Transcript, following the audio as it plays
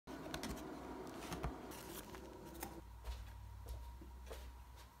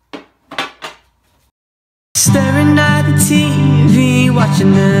TV,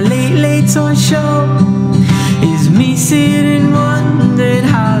 watching the late, late talk show. Is me sitting wondering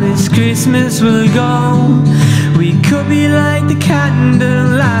how this Christmas will go. We could be like the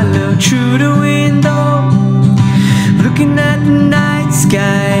candlelight look through the window, looking at the night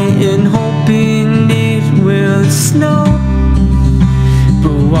sky and hoping it will snow.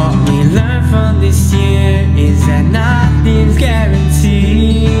 But what we learned from this year is that nothing's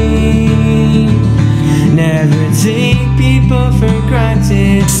guaranteed. Never take people for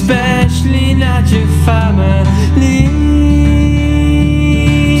granted, especially not your family.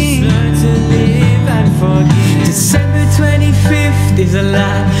 Learn to live and forgive. December 25th is a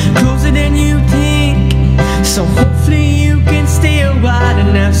lot closer than you think, so hopefully you can stay a while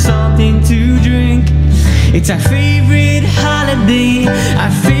and have something to drink. It's our favorite holiday,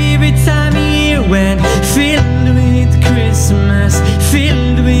 our favorite time of year, when filled with Christmas,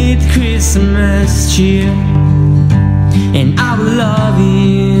 filled with Christmas cheer. And I will love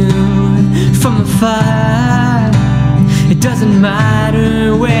you from afar. It doesn't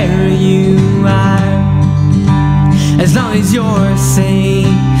matter where you are, as long as you're safe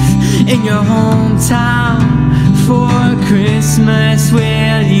in your hometown. For Christmas,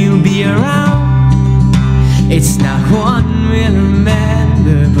 will you be around? It's not one we'll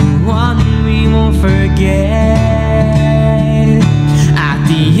remember, but one we won't forget. At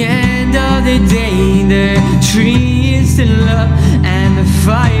the end of the day, the tree is still up and the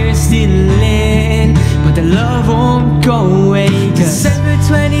fire's still lit, but the love won't go away. December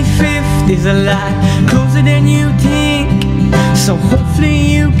 25th is a lot closer than you think, so hopefully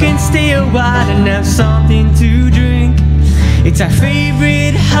you can stay a while and have something to drink. It's our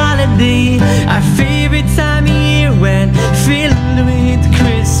favorite holiday, our favorite time of year, when filled with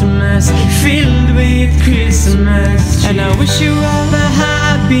Christmas, filled with Christmas. And I wish you all a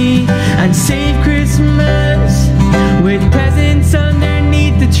happy and safe Christmas, with presents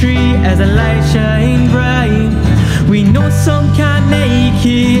underneath the tree as the light shine bright. We know some can't make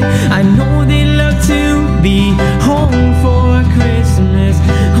it, I know they love to be home for Christmas,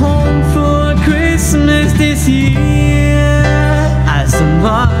 home for Christmas this year. As the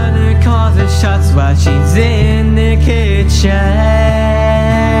mother calls the shots while she's in the kitchen,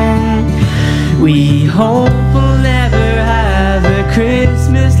 we hope we'll never have a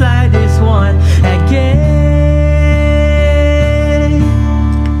Christmas like this one again.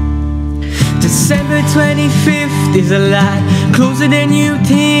 December 25th is a lot closer than you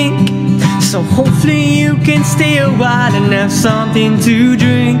think, so hopefully you can stay a while and have something to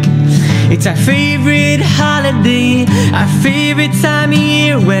drink. It's our favorite holiday, our favorite time of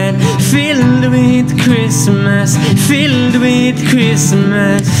year, when filled with Christmas, filled with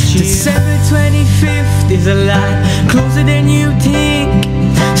Christmas cheer. December 25th is a lot closer than you think,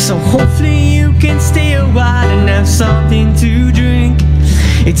 so hopefully you can stay a while and have something to drink.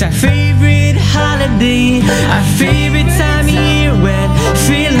 It's our favorite holiday, our favorite time of year, when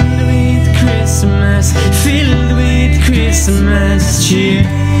filled with Christmas, filled with Christmas cheer.